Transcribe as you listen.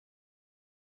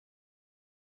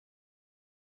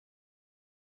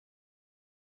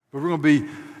But we're going to be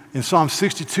in Psalm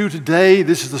 62 today.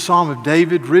 This is the Psalm of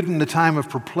David, written in a time of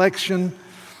perplexion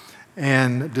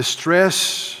and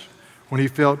distress when he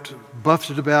felt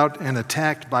buffeted about and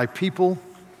attacked by people.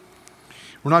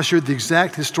 We're not sure the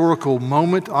exact historical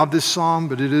moment of this psalm,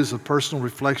 but it is a personal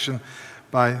reflection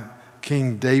by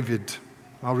King David.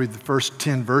 I'll read the first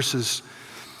 10 verses.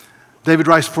 David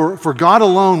writes, For God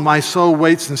alone my soul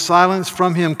waits in silence.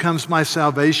 From him comes my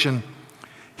salvation.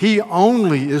 He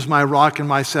only is my rock and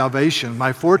my salvation,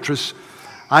 my fortress.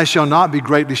 I shall not be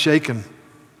greatly shaken.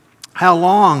 How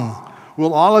long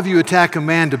will all of you attack a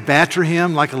man to batter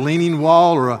him like a leaning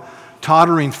wall or a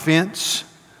tottering fence?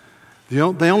 They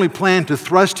only plan to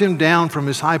thrust him down from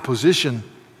his high position.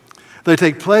 They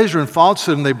take pleasure in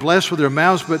falsehood and they bless with their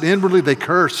mouths, but inwardly they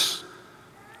curse.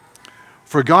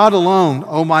 For God alone,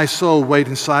 O my soul, wait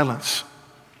in silence.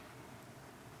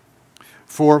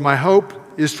 For my hope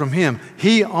is from him.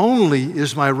 He only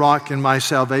is my rock and my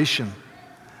salvation,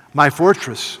 my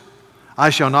fortress. I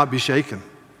shall not be shaken.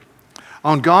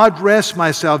 On God rests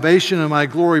my salvation and my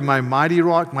glory, my mighty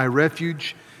rock, my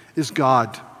refuge is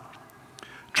God.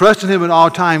 Trust in him at all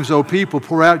times, O people.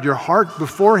 Pour out your heart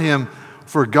before him,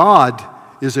 for God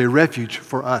is a refuge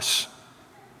for us.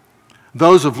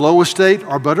 Those of low estate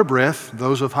are but a breath.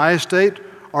 Those of high estate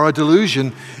are a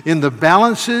delusion. In the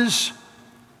balances,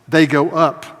 they go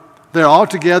up. They're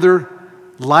altogether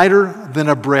lighter than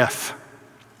a breath.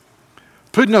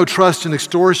 Put no trust in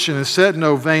extortion and set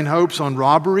no vain hopes on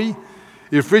robbery.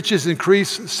 If riches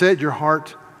increase, set your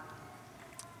heart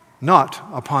not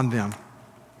upon them.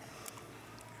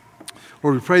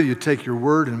 Lord, we pray that you take your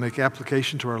word and make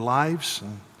application to our lives.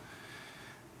 In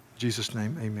Jesus'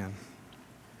 name, amen.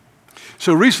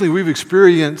 So recently we've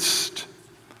experienced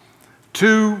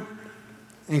two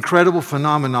incredible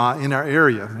phenomena in our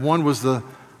area. One was the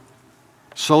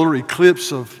solar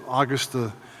eclipse of August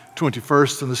the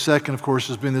 21st, and the second, of course,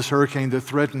 has been this hurricane that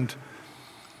threatened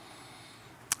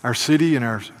our city and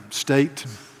our state.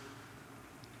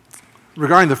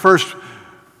 Regarding the first,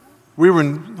 we were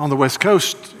on the West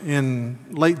Coast in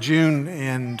late June,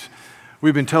 and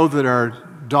we've been told that our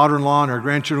daughter-in-law and our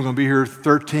grandchildren are going to be here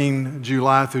 13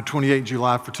 July through 28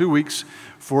 July for 2 weeks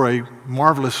for a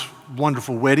marvelous,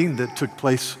 wonderful wedding that took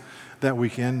place that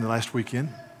weekend, the last weekend.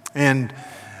 And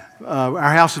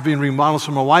our house is being remodeled,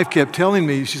 so my wife kept telling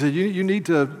me, she said, you need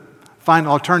to find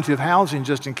alternative housing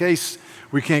just in case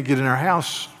we can't get in our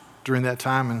house during that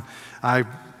time. And I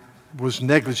was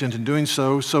negligent in doing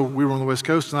so. So we were on the West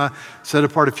Coast, and I set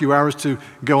apart a few hours to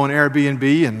go on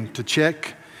Airbnb and to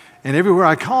check. And everywhere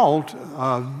I called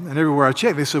and everywhere I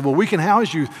checked, they said, well, we can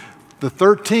house you the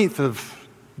 13th of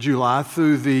July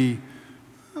through the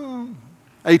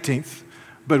 18th,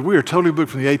 but we are totally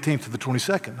booked from the 18th to the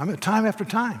 22nd. I mean, time after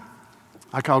time.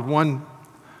 I called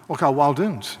called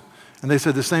Waldoons, and they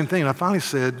said the same thing. And I finally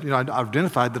said, I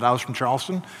identified that I was from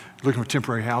Charleston, looking for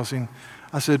temporary housing.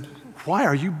 I said, why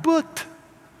are you booked?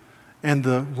 And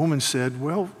the woman said,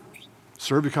 well,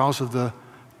 sir, because of the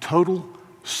total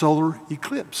solar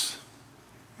eclipse.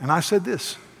 And I said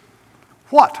this,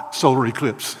 what solar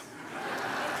eclipse?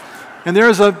 And there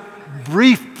was a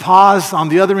brief pause on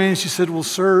the other end. She said, well,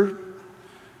 sir,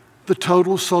 the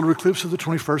total solar eclipse of the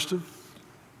 21st of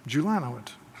July. And I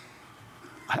went,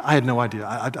 I had no idea.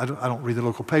 I don't read the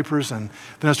local papers. And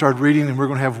then I started reading, and we're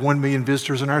going to have 1 million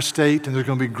visitors in our state, and there's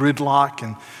going to be gridlock,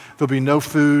 and there'll be no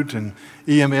food, and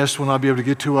EMS will not be able to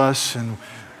get to us, and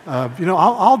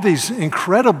all these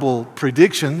incredible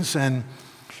predictions.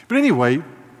 But anyway,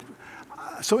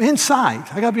 so inside,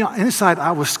 I got to be honest, inside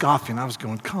I was scoffing. I was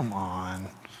going, come on.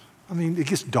 I mean, it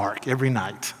gets dark every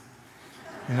night,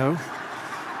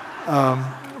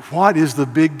 what is the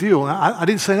big deal? I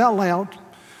didn't say it out loud,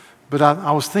 but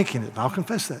I was thinking it. I'll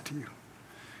confess that to you.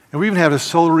 And we even had a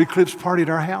solar eclipse party at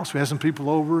our house. We had some people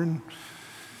over and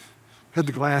had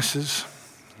the glasses,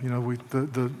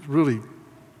 the really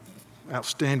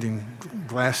outstanding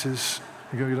glasses.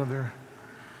 You go get up there.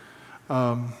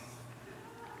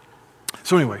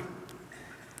 So anyway,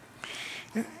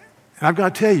 and I've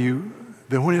got to tell you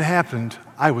that when it happened,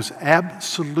 I was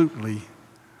absolutely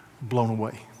blown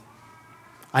away.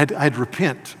 I had to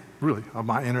repent, really, of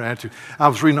my inner attitude. I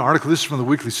was reading an article. This is from the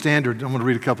Weekly Standard. I'm going to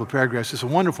read a couple of paragraphs. It's a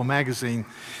wonderful magazine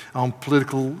on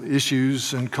political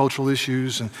issues and cultural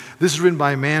issues. And this is written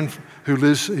by a man who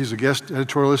lives, he's a guest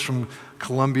editorialist from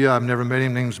Columbia. I've never met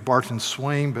him. His name's Barton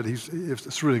Swain, but it's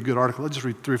a really good article. I'll just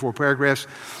read 3 or 4 paragraphs.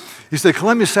 He said,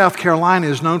 Columbia, South Carolina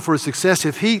is known for its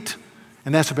excessive heat,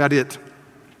 and that's about it.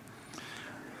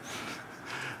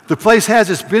 The place has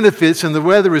its benefits, and the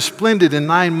weather is splendid in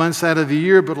 9 months out of the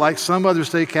year, but like some other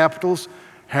state capitals,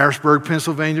 Harrisburg,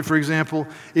 Pennsylvania, for example,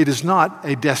 it is not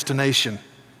a destination.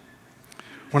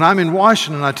 When I'm in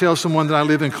Washington and I tell someone that I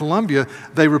live in Columbia,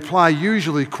 they reply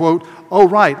usually, quote, "Oh,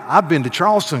 right, I've been to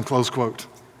Charleston," close quote.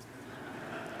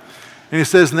 And he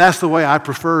says, and that's the way I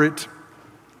prefer it.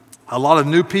 A lot of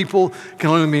new people can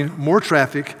only mean more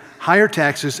traffic, higher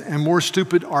taxes, and more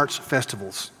stupid arts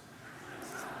festivals.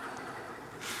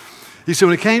 He said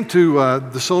when it came to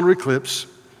the solar eclipse,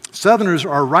 Southerners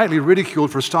are rightly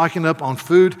ridiculed for stocking up on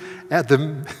food at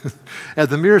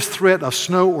the merest threat of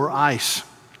snow or ice.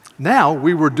 Now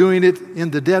we were doing it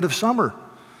in the dead of summer.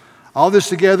 All this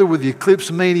together with the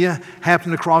eclipse mania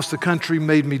happening across the country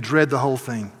made me dread the whole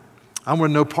thing. I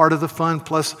wanted no part of the fun,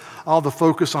 plus all the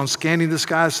focus on scanning the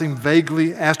sky seemed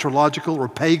vaguely astrological or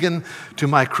pagan to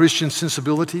my Christian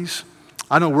sensibilities.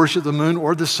 I don't worship the moon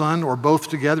or the sun or both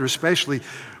together, especially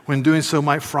when doing so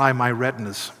might fry my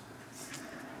retinas.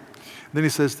 Then he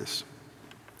says this.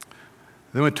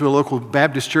 They went to a local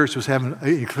Baptist church that was having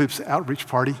an eclipse outreach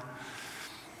party.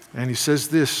 And he says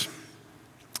this,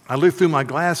 I looked through my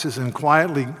glasses and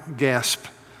quietly gasped.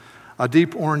 A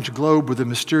deep orange globe with a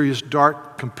mysterious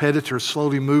dark competitor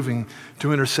slowly moving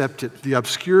to intercept it. The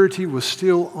obscurity was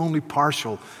still only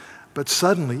partial, but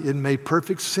suddenly it made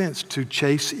perfect sense to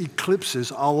chase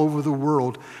eclipses all over the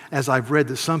world, as I've read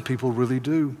that some people really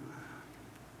do.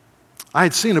 I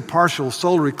had seen a partial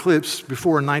solar eclipse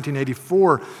before in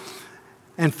 1984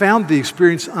 and found the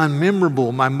experience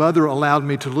unmemorable. My mother allowed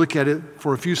me to look at it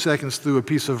for a few seconds through a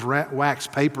piece of wax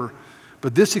paper,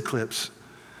 but this eclipse,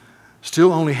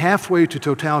 still only halfway to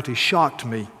totality, shocked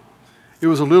me. It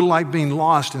was a little like being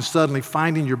lost and suddenly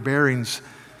finding your bearings.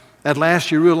 At last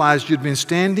you realized you'd been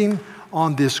standing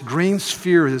on this green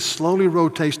sphere that slowly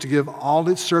rotates to give all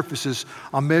its surfaces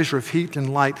a measure of heat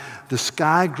and light. The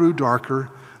sky grew darker,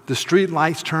 the street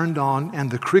lights turned on,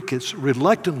 and the crickets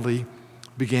reluctantly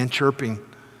began chirping.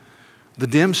 The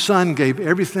dim sun gave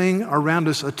everything around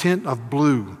us a tint of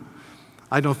blue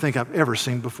I don't think I've ever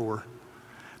seen before.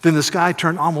 Then the sky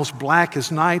turned almost black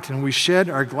as night, and we shed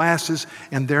our glasses,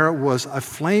 and there it was, a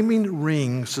flaming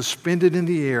ring suspended in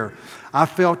the air. I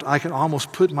felt I could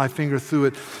almost put my finger through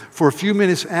it. For a few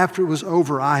minutes after it was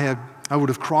over, I would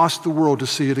have crossed the world to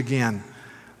see it again.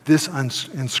 This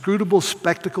inscrutable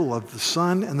spectacle of the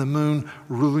sun and the moon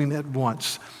ruling at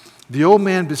once. The old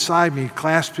man beside me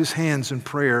clasped his hands in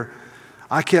prayer.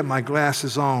 I kept my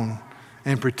glasses on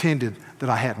and pretended that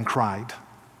I hadn't cried.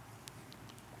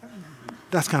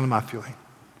 That's kind of my feeling.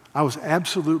 I was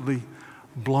absolutely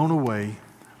blown away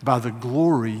by the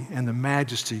glory and the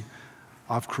majesty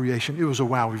of creation. It was a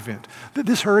wow event.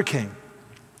 This hurricane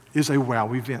is a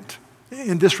wow event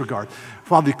in this regard.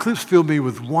 While the eclipse filled me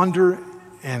with wonder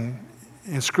and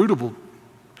inscrutable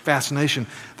fascination,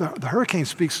 the hurricane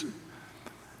speaks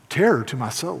terror to my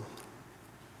soul.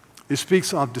 It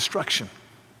speaks of destruction.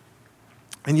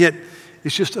 And yet,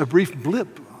 it's just a brief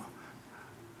blip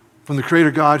from the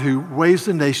Creator God who weighs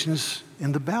the nations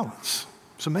in the balance.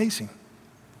 It's amazing.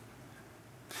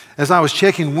 As I was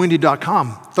checking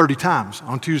Wendy.com 30 times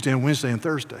on Tuesday and Wednesday and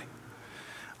Thursday,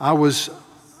 I was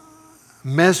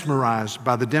mesmerized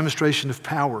by the demonstration of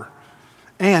power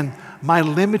and my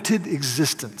limited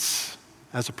existence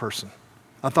as a person.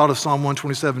 I thought of Psalm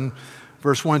 127,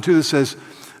 verse 1 and 2 that says,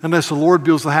 unless the Lord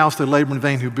builds the house, they labor in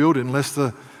vain who build it. Unless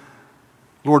the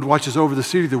Lord watches over the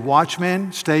city, the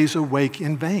watchman stays awake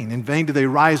in vain. In vain do they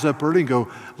rise up early and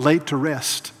go late to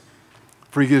rest,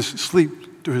 for he gives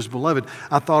sleep to his beloved.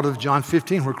 I thought of John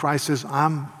 15, where Christ says,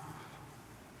 I'm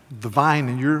the vine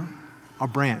and you're a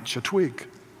branch, a twig.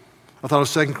 I thought of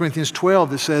 2 Corinthians 12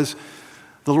 that says,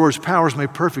 the Lord's power is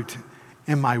made perfect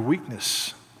in my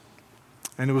weakness.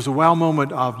 And it was a wow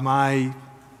moment of my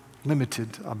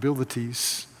limited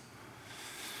abilities.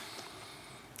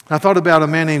 I thought about a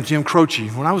man named Jim Croce.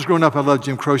 When I was growing up, I loved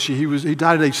Jim Croce. He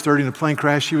died at age 30 in a plane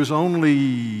crash. He was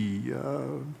only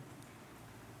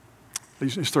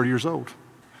he's 30 years old.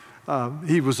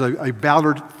 He was a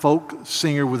ballad folk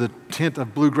singer with a tint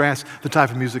of bluegrass, the type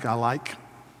of music I like.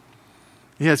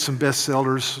 He had some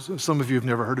bestsellers. Some of you have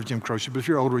never heard of Jim Croce, but if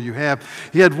you're older, you have.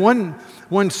 He had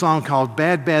one song called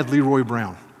Bad, Bad Leroy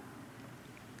Brown.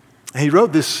 And he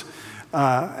wrote this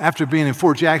after being in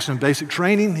Fort Jackson basic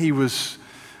training. He was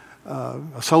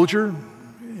a soldier,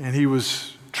 and he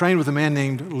was trained with a man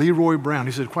named Leroy Brown.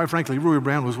 He said, quite frankly, Leroy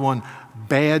Brown was one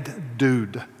bad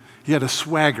dude. He had a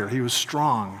swagger. He was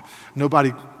strong.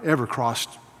 Nobody ever crossed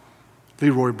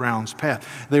Leroy Brown's path.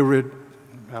 They were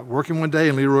working one day,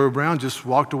 and Leroy Brown just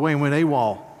walked away and went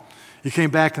AWOL. He came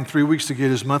back in 3 weeks to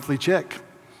get his monthly check,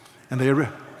 and they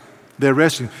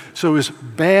arrested him. So it was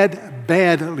bad,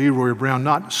 bad Leroy Brown,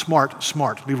 not smart,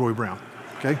 smart Leroy Brown,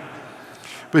 okay?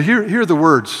 But here are the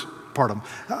words, part of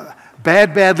them.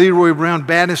 Bad, bad Leroy Brown,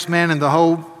 baddest man in the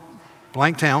whole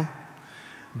blank town,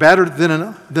 badder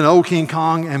than old King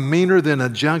Kong, and meaner than a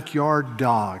junkyard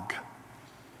dog.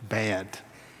 Bad.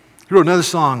 He wrote another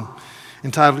song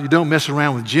entitled You Don't Mess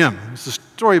Around with Jim. It's a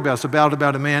story about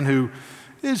a man who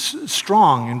is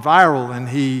strong and viral, and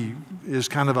he is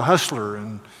kind of a hustler,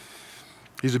 and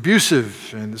he's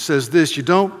abusive. And it says this: you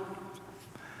don't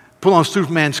pull on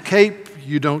Superman's cape,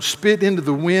 you don't spit into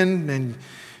the wind, and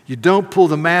you don't pull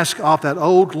the mask off that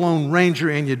old Lone Ranger,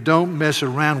 and you don't mess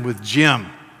around with Jim.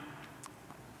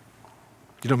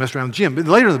 You don't mess around with Jim. But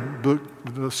later in the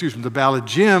book, the ballad,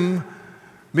 Jim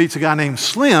meets a guy named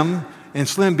Slim, and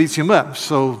Slim beats him up.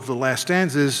 So the last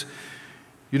stanza is,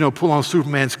 you don't pull on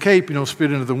Superman's cape, you don't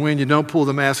spit into the wind, you don't pull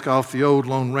the mask off the old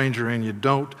Lone Ranger, and you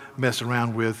don't mess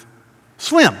around with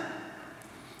Slim.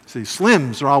 See,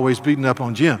 Slims are always beating up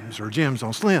on Jims, or Jims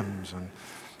on Slims, and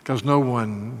because no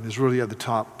one is really at the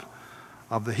top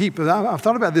of the heap. But I've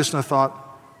thought about this, and I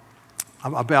thought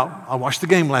I watched the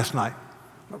game last night,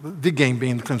 the game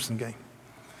being the Clemson game.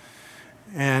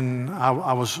 And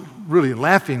I was really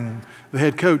laughing. The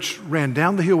head coach ran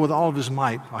down the hill with all of his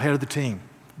might ahead of the team.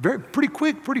 Pretty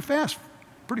quick, pretty fast.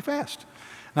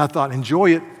 And I thought,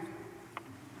 enjoy it.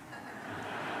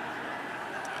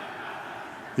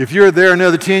 If you're there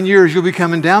another 10 years, you'll be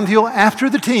coming down the hill after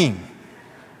the team.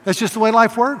 That's just the way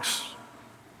life works.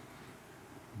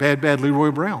 Bad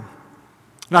Leroy Brown.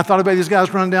 And I thought about these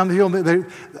guys running down the hill.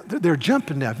 They're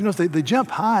jumping now. You know, they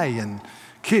jump high and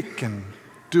kick and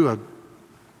do a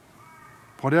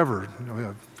whatever,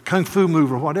 a kung fu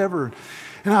move or whatever.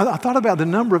 And I thought about the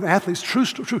number of athletes, true,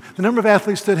 the number of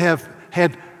athletes that have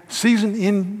had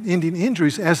season-ending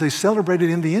injuries as they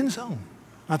celebrated in the end zone.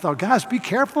 I thought, guys, be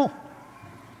careful.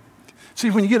 See,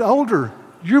 when you get older,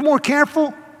 you're more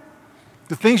careful.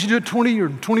 The things you do at 20 or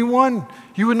 21,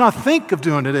 you would not think of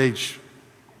doing at age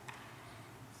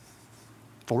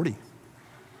 40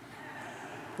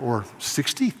 or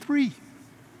 63.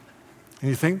 And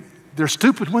you think they're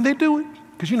stupid when they do it,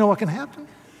 because you know what can happen.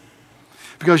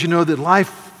 Because you know that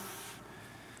life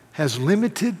has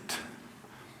limited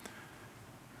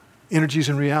energies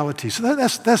and realities. So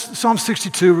that's Psalm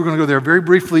 62. We're going to go there very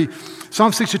briefly.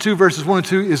 Psalm 62, verses 1 and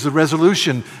 2 is the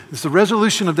resolution. It's the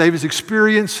resolution of David's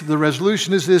experience. The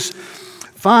resolution is this: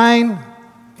 fine,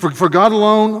 for God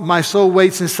alone my soul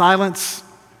waits in silence.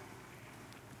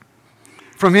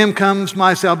 From him comes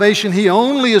my salvation. He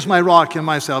only is my rock and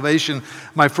my salvation.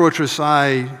 My fortress,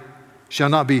 I shall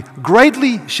not be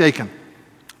greatly shaken.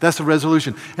 That's the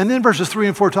resolution. And then verses 3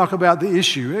 and 4 talk about the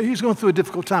issue. He's going through a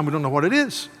difficult time. We don't know what it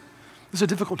is. It's a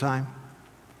difficult time.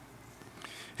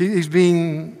 He's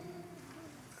being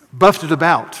buffeted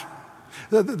about.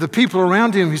 The people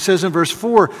around him, he says in verse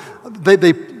 4,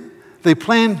 they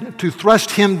plan to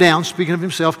thrust him down, speaking of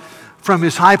himself, from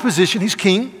his high position. He's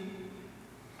king.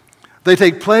 They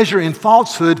take pleasure in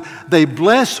falsehood. They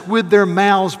bless with their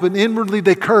mouths, but inwardly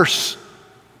they curse.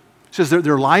 It says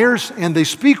they're liars and they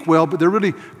speak well, but they're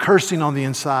really cursing on the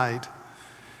inside.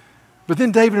 But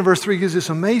then David in verse 3 gives this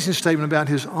amazing statement about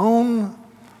his own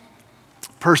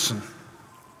person.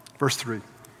 Verse 3.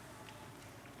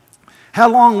 How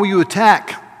long will you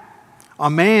attack a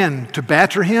man to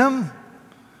batter him?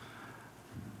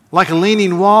 Like a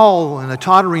leaning wall and a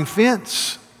tottering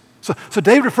fence. So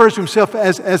David refers to himself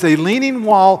as a leaning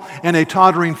wall and a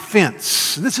tottering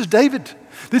fence. This is David.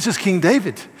 This is King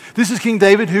David. This is King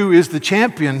David, who is the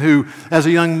champion who, as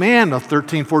a young man of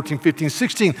 13, 14, 15,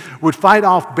 16, would fight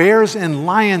off bears and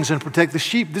lions and protect the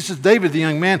sheep. This is David, the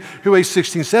young man who, aged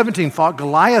 16, 17, fought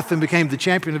Goliath and became the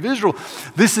champion of Israel.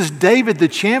 This is David, the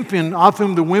champion of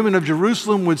whom the women of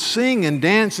Jerusalem would sing and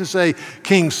dance and say,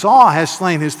 King Saul has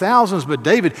slain his thousands, but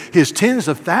David his tens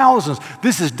of thousands.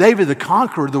 This is David, the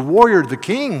conqueror, the warrior, the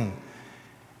king.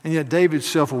 And yet David's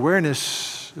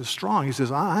self-awareness is strong. He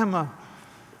says, I'm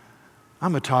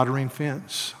a tottering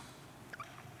fence.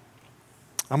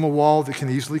 I'm a wall that can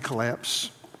easily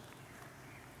collapse.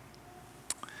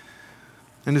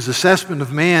 And his assessment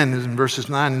of man is in verses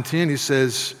 9 and 10. He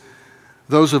says,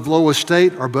 those of low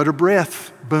estate are but a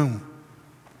breath, boom.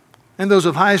 And those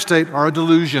of high estate are a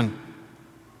delusion.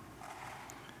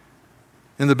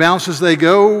 In the balances they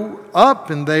go up,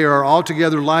 and they are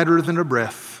altogether lighter than a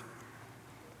breath.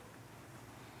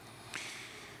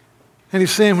 And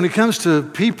he's saying when it comes to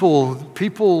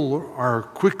people are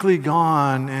quickly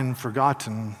gone and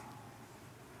forgotten.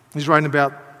 He's writing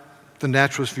about the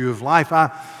naturalist view of life.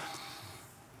 I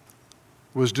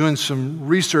was doing some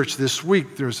research this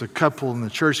week. There's a couple in the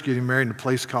church getting married in a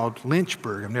place called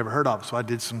Lynchburg. I've never heard of it, so I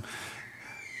did some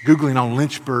Googling on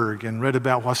Lynchburg and read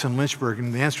about what's in Lynchburg,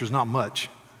 and the answer is not much.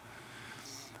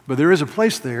 But there is a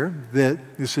place there that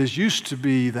it says used to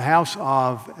be the house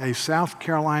of a South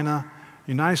Carolina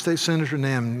United States Senator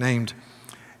named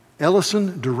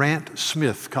Ellison Durant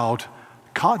Smith, called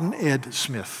Cotton Ed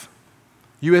Smith.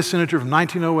 U.S. Senator from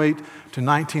 1908 to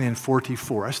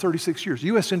 1944. That's 36 years.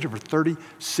 U.S. Senator for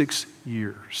 36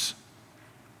 years.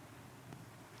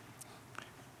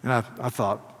 And I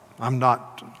thought, I'm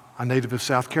not a native of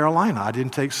South Carolina. I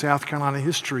didn't take South Carolina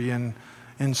history in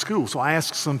school. So I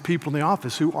asked some people in the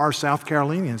office who are South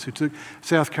Carolinians who took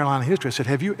South Carolina history. I said,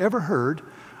 have you ever heard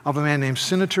of a man named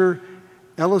Senator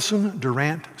Ellison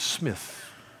Durant Smith?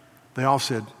 They all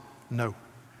said, no.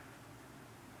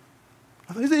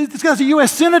 This guy's a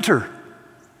U.S. Senator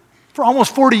for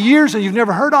almost 40 years and you've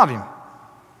never heard of him.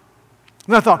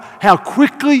 And I thought, how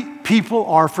quickly people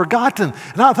are forgotten.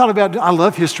 And I thought about, I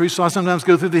love history, so I sometimes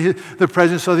go through the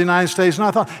presidents of the United States, and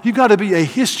I thought, you've got to be a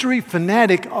history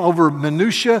fanatic over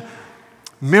minutia,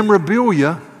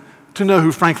 memorabilia, to know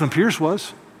who Franklin Pierce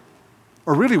was,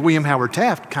 or really William Howard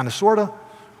Taft, kind of, sort of,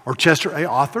 or Chester A.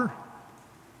 Arthur.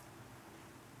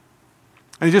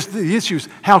 And just the issues,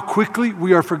 how quickly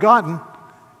we are forgotten,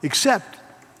 except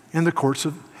in the courts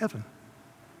of heaven.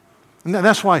 And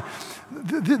that's why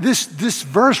this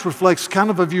verse reflects kind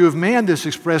of a view of man that's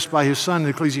expressed by his son in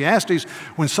Ecclesiastes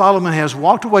when Solomon has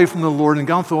walked away from the Lord and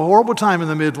gone through a horrible time in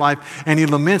the midlife, and he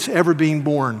laments ever being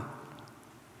born.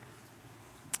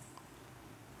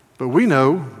 But we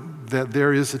know that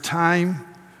there is a time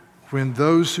when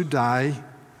those who die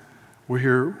will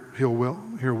hear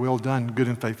well done, good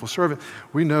and faithful servant.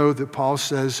 We know that Paul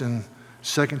says in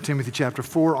 2 Timothy chapter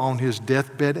 4, on his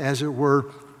deathbed, as it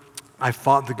were, I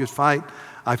fought the good fight.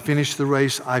 I finished the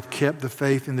race. I've kept the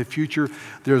faith. In the future,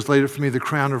 there is laid up for me the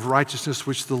crown of righteousness,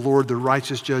 which the Lord, the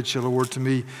righteous judge, shall award to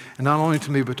me, and not only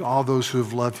to me, but to all those who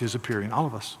have loved his appearing, all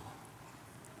of us.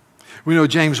 We know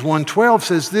James 1:12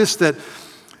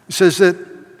 says that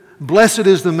blessed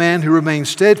is the man who remains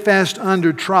steadfast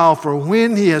under trial, for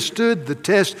when he has stood the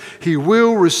test, he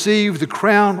will receive the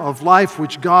crown of life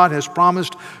which God has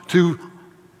promised to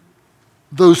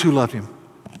those who love him.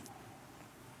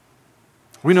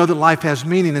 We know that life has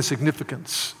meaning and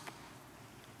significance.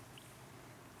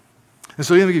 And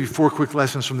so let me give you 4 quick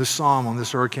lessons from this psalm on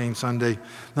this Hurricane Sunday.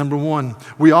 Number 1,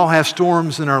 we all have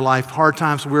storms in our life, hard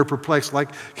times, we're perplexed,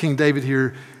 like King David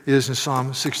here is in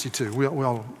Psalm 62. We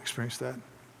all experience that.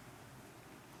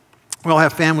 We all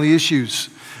have family issues.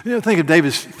 Think of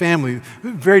David's family,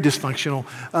 very dysfunctional.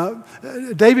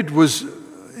 David was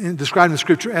described in the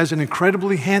scripture as an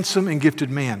incredibly handsome and gifted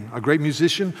man, a great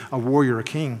musician, a warrior, a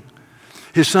king.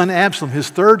 His son Absalom, his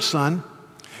third son,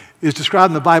 is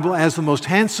described in the Bible as the most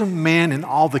handsome man in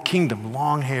all the kingdom,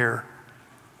 long hair.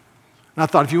 And I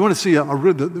thought, if you want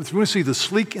to see the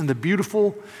sleek and the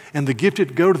beautiful and the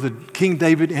gifted, go to the King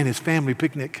David and his family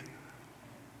picnic.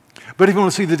 But if you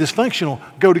want to see the dysfunctional,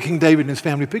 go to King David and his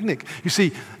family picnic. You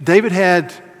see, David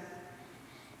had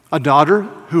a daughter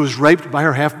who was raped by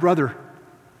her half-brother.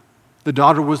 The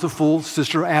daughter was the full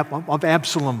sister of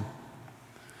Absalom.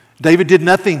 David did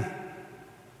nothing.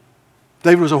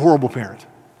 David was a horrible parent.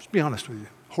 Let's be honest with you.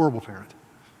 Horrible parent.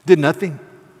 Did nothing.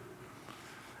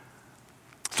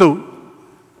 So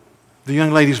the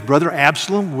young lady's brother,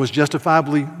 Absalom, was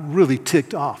justifiably really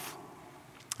ticked off.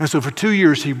 And so for 2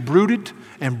 years, he brooded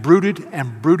and brooded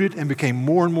and brooded and became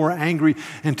more and more angry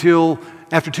until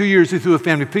after 2 years, he threw a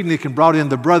family picnic and brought in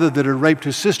the brother that had raped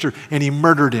his sister, and he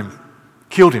murdered him,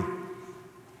 killed him,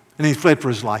 and he fled for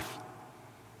his life.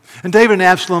 And David and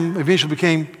Absalom eventually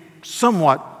became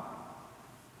somewhat,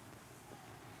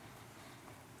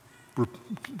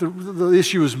 the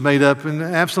issue was made up, and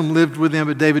Absalom lived with him,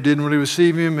 but David didn't really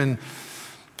receive him, and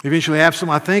eventually Absalom,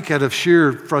 I think, out of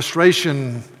sheer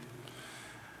frustration,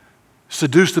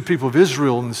 seduced the people of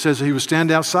Israel, and says that he would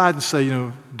stand outside and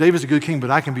say, David's a good king,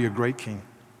 but I can be a great king.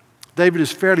 David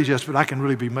is fairly just, but I can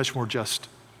really be much more just.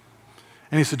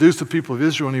 And he seduced the people of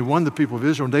Israel, and he won the people of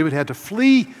Israel, and David had to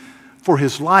flee for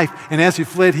his life, and as he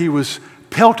fled, he was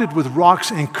pelted with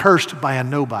rocks and cursed by a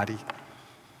nobody.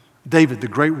 David, the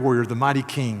great warrior, the mighty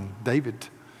king, David.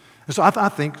 And so I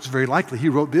think it's very likely he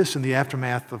wrote this in the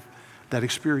aftermath of that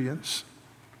experience.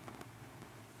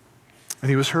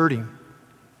 And he was hurting.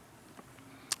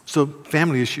 So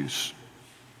family issues.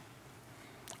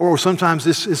 Or sometimes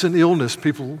this is an illness.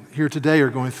 People here today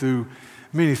are going through,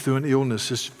 many through an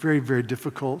illness. It's very, very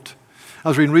difficult. I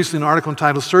was reading recently an article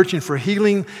entitled Searching for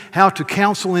Healing, How to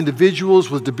Counsel Individuals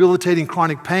with Debilitating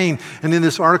Chronic Pain. And in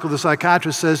this article, the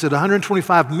psychiatrist says that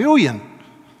 125 million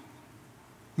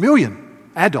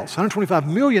adults, 125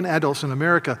 million adults in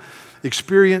America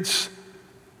experience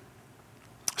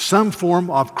some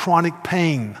form of chronic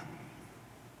pain.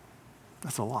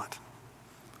 That's a lot.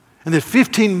 And that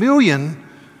 15 million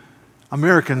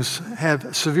Americans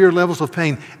have severe levels of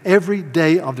pain every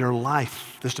day of their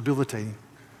life that's debilitating.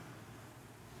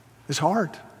 It's hard.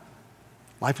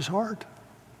 Life is hard.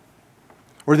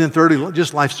 Or then thirdly,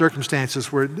 just life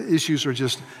circumstances where issues are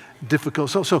just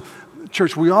difficult. So,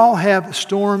 church, we all have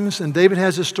storms, and David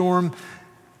has a storm,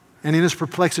 and in his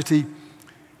perplexity,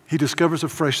 he discovers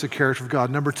afresh the character of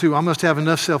God. Number two, I must have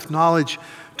enough self-knowledge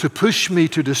to push me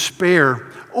to despair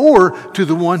or to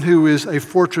the one who is a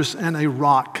fortress and a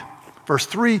rock. Verse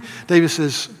 3, David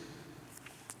says,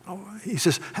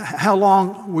 how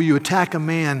long will you attack a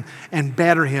man and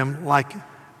batter him like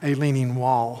a leaning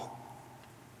wall?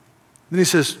 Then he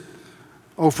says,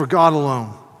 oh, for God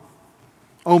alone.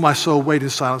 Oh, my soul, wait in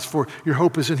silence, for your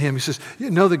hope is in him. He says,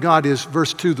 know that God is,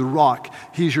 verse 2, the rock.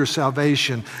 He's your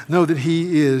salvation. Know that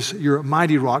he is your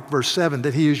mighty rock, verse 7,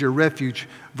 that he is your refuge,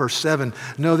 verse 7.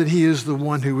 Know that he is the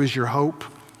one who is your hope.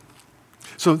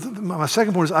 So my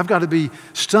second point is I've got to be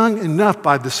stung enough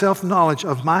by the self-knowledge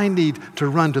of my need to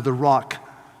run to the rock.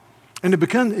 And I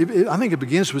think it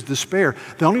begins with despair.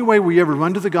 The only way we ever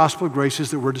run to the gospel of grace is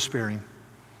that we're despairing.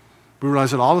 We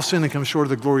realize that all of sin comes short of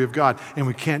the glory of God, and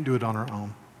we can't do it on our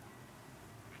own.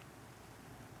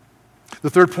 The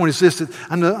third point is this, that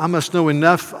I must know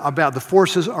enough about the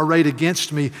forces arrayed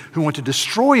against me who want to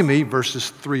destroy me,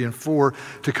 verses 3 and 4,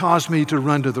 to cause me to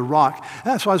run to the rock.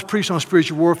 That's why I was preaching on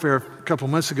spiritual warfare a couple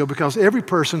of months ago, because every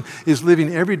person is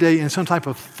living every day in some type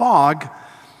of fog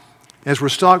as we're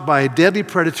stalked by a deadly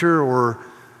predator or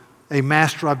a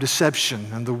master of deception.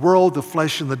 And the world, the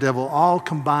flesh, and the devil all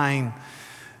combine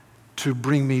to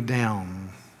bring me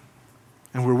down.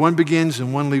 And where one begins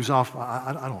and one leaves off,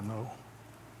 I don't know.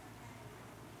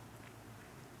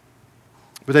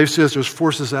 But Dave says there's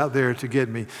forces out there to get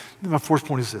me. My fourth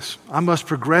point is this. I must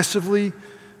progressively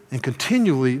and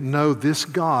continually know this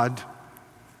God.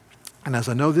 And as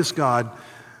I know this God,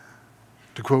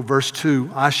 to quote verse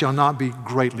 2, I shall not be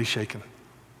greatly shaken.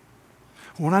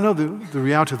 When I know the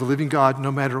reality of the living God,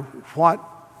 no matter what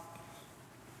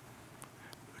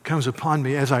comes upon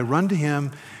me, as I run to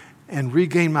him and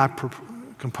regain my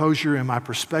composure and my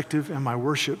perspective and my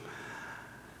worship,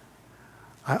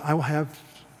 I will have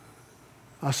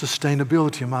a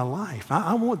sustainability in my life.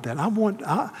 I want that.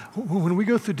 When we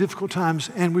go through difficult times,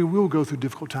 and we will go through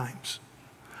difficult times,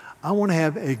 I want to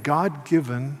have a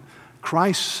God-given,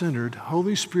 Christ-centered,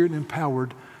 Holy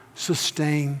Spirit-empowered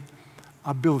sustainability.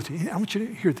 I want you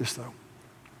to hear this, though.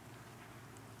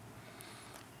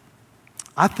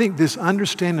 I think this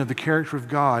understanding of the character of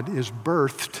God is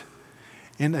birthed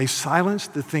in a silence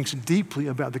that thinks deeply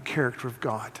about the character of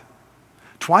God.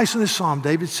 Twice in this psalm,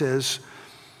 David says,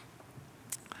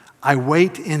 I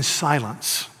wait in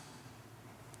silence.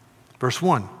 Verse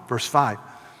 1, verse 5.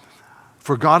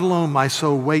 For God alone my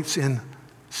soul waits in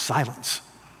silence,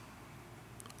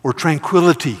 or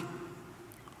tranquility,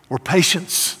 or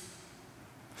patience.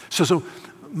 So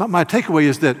my takeaway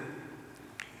is that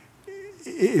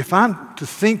if I'm to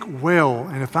think well,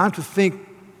 and if I'm to think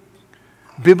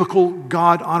biblical,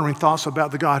 God-honoring thoughts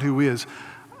about the God who is,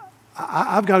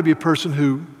 I've got to be a person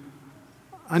who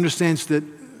understands that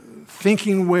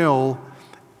thinking well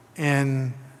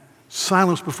and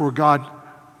silence before God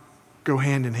go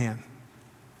hand in hand.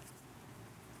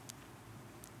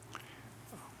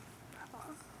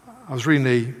 I was reading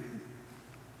a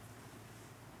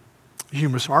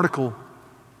humorous article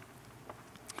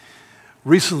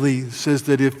recently. It says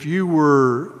that if you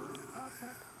were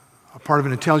a part of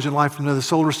an intelligent life from another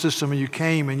solar system and you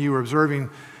came and you were observing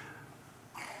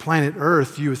planet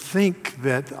Earth, you would think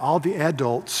that all the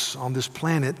adults on this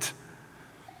planet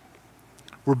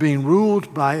were being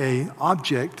ruled by an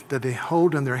object that they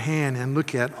hold in their hand and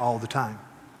look at all the time.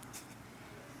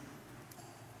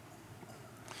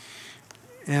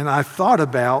 And I thought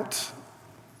about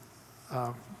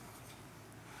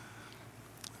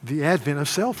the advent of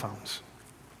cell phones.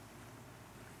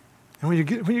 And when you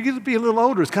get to be a little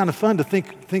older, it's kind of fun to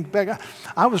think back.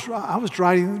 I was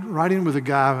riding with a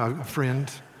guy, a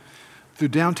friend, through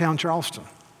downtown Charleston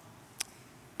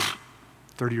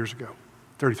 33 years ago.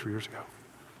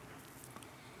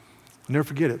 I'll never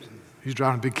forget it. He was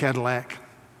driving a big Cadillac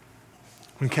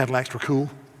when Cadillacs were cool.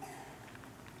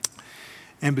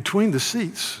 And between the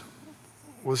seats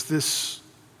was this,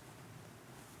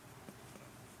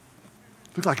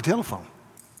 looked like a telephone.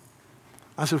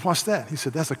 I said, what's that? He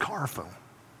said, that's a car phone.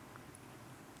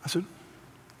 I said,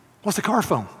 what's a car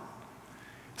phone?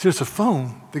 He said, it's a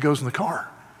phone that goes in the car.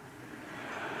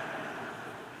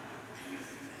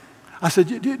 I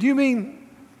said, do you mean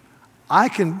I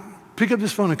can pick up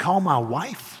this phone and call my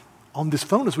wife on this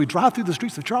phone as we drive through the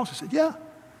streets of Charleston? I said, yeah.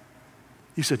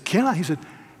 He said, can I? He said,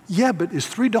 yeah, but it's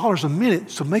 $3 a minute,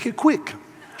 so make it quick.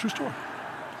 True story.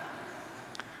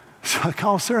 So I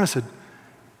called Sarah and I said,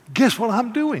 guess what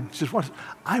I'm doing? She said, what?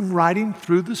 I'm riding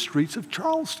through the streets of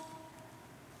Charleston.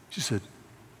 She said,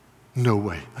 no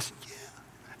way. I said, yeah.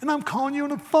 And I'm calling you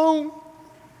on the phone.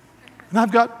 And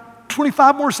I've got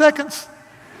 25 more seconds.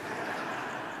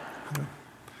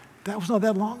 That was not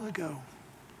that long ago.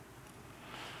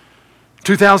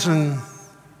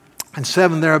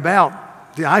 2007, thereabout,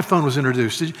 the iPhone was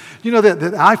introduced. Did you know that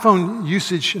iPhone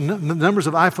usage, the numbers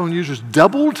of iPhone users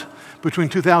doubled between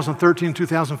 2013 and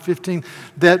 2015?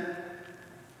 That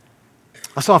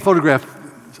I saw a photograph.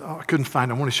 I couldn't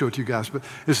find it. I want to show it to you guys. But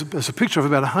it's a picture of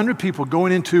about 100 people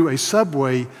going into a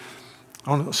subway,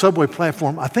 on a subway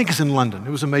platform. I think it's in London.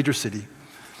 It was a major city.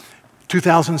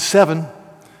 2007.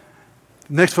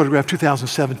 Next photograph,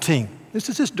 2017. This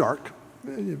is just dark.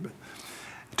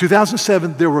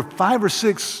 2007, there were 5 or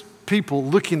 6 people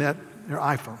looking at their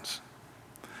iPhones.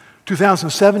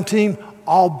 2017,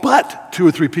 all but 2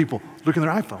 or 3 people looking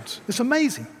at their iPhones. It's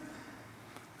amazing.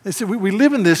 They said we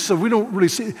live in this, so we don't really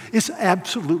see it. It's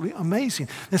absolutely amazing.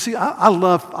 And see, I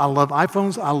love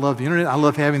iPhones. I love the internet. I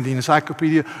love having the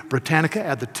Encyclopedia Britannica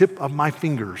at the tip of my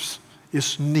fingers.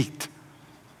 It's neat.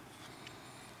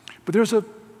 But there's a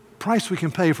price we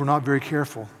can pay if we're not very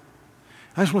careful.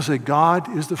 I just want to say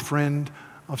God is the friend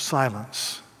of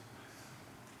silence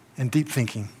and deep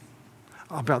thinking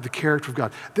about the character of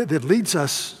God. That leads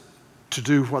us to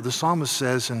do what the psalmist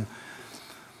says in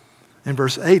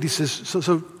verse 8. He says,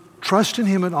 so trust in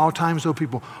him at all times, O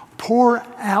people. Pour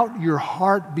out your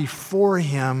heart before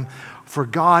him, for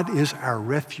God is our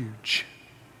refuge.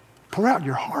 Pour out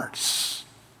your hearts.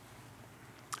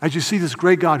 As you see this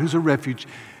great God who's a refuge,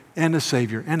 and a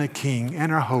Savior, and a King,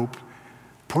 and our hope.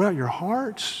 Pour out your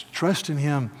hearts. Trust in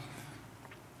him.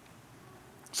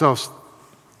 So,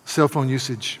 cell phone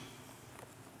usage.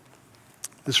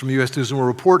 This is from U.S. News and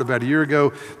World Report about a year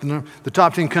ago. The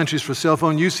top 10 countries for cell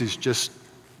phone usage, just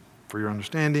for your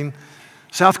understanding.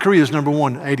 South Korea is number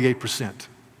 1, 88%.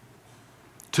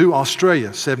 2, Australia,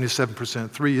 77%.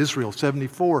 3, Israel,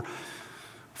 74%.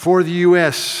 4, the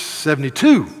U.S.,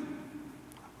 72%.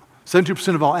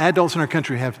 72% of all adults in our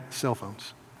country have cell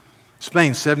phones.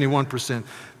 Spain, 71%.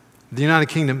 The United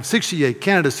Kingdom, 68%.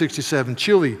 Canada, 67%.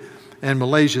 Chile and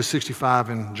Malaysia, 65%.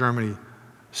 And Germany,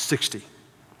 60%.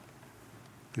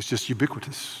 It's just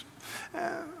ubiquitous.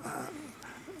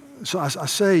 So I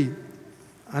say,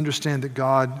 understand that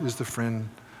God is the friend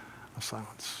of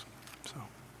silence. So,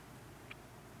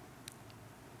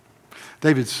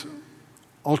 David's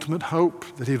ultimate hope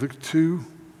that he looked to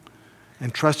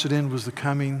and trusted in was the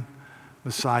coming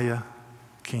Messiah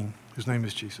King, whose name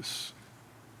is Jesus.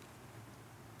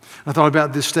 I thought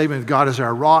about this statement, God is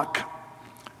our rock,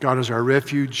 God is our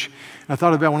refuge. And I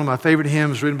thought about one of my favorite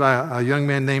hymns written by a young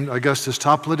man named Augustus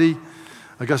Toplady.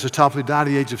 Augustus Toplady died at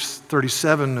the age of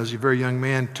 37 as a very young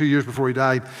man. 2 years before he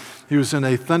died, he was in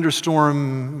a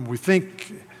thunderstorm, we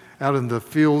think, out in the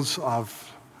fields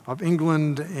of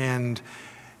England, and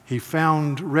he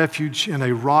found refuge in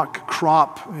a rock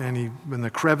crop and in the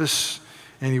crevice,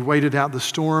 and he waited out the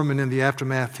storm, and in the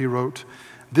aftermath he wrote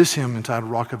this hymn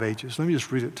entitled Rock of Ages. Let me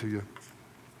just read it to you.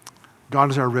 God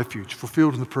is our refuge,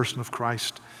 fulfilled in the person of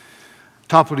Christ.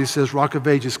 Toplady says, Rock of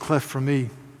Ages, cleft for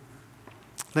me,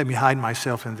 let me hide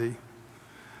myself in thee.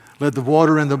 Let the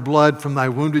water and the blood from thy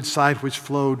wounded side which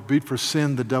flowed beat for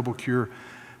sin the double cure,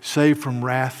 save from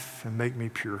wrath and make me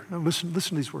pure. Now listen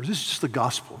to these words. This is just the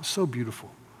gospel. It's so beautiful.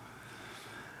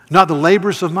 Not the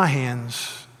labors of my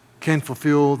hands can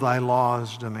fulfill thy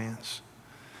law's demands.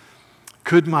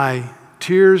 Could my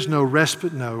tears no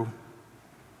respite know?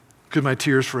 Could my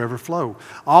tears forever flow?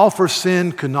 All for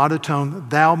sin could not atone.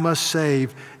 Thou must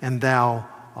save, and thou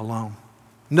alone.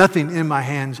 Nothing in my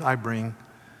hands I bring.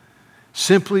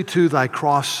 Simply to thy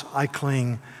cross I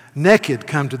cling. Naked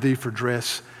come to thee for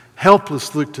dress.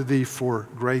 Helpless look to thee for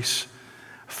grace.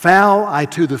 Foul I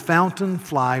to the fountain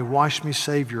fly. Wash me,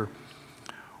 Savior,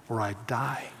 or I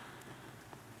die.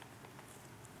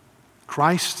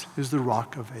 Christ is the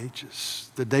rock of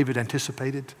ages that David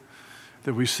anticipated,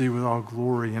 that we see with all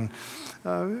glory. And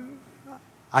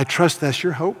I trust that's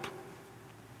your hope.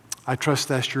 I trust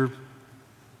that's your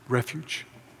refuge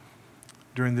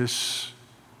during this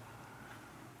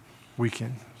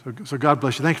weekend. So God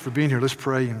bless you. Thank you for being here. Let's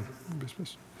pray.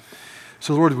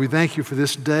 So Lord, we thank you for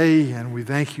this day, and we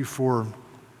thank you for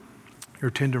your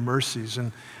tender mercies.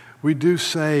 And we do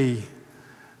say,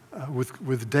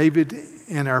 with David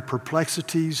and our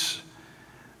perplexities,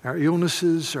 our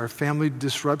illnesses, our family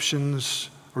disruptions,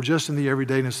 or just in the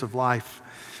everydayness of life,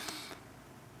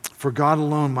 for God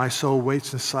alone my soul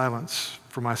waits in silence,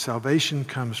 for my salvation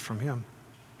comes from him.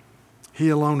 He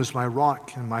alone is my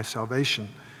rock and my salvation.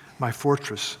 my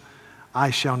fortress.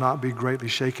 I shall not be greatly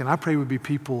shaken. I pray we'd be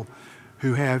people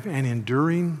who have an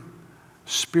enduring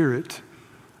spirit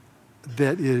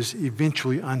that is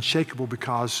eventually unshakable,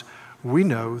 because we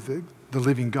know that the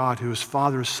living God, who is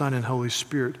Father, Son, and Holy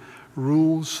Spirit,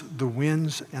 rules the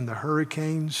winds and the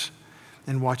hurricanes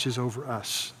and watches over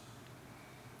us.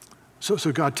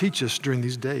 So God, teach us during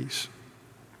these days.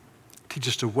 Teach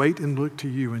us to wait and look to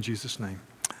you in Jesus' name.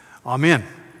 Amen.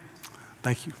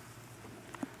 Thank you.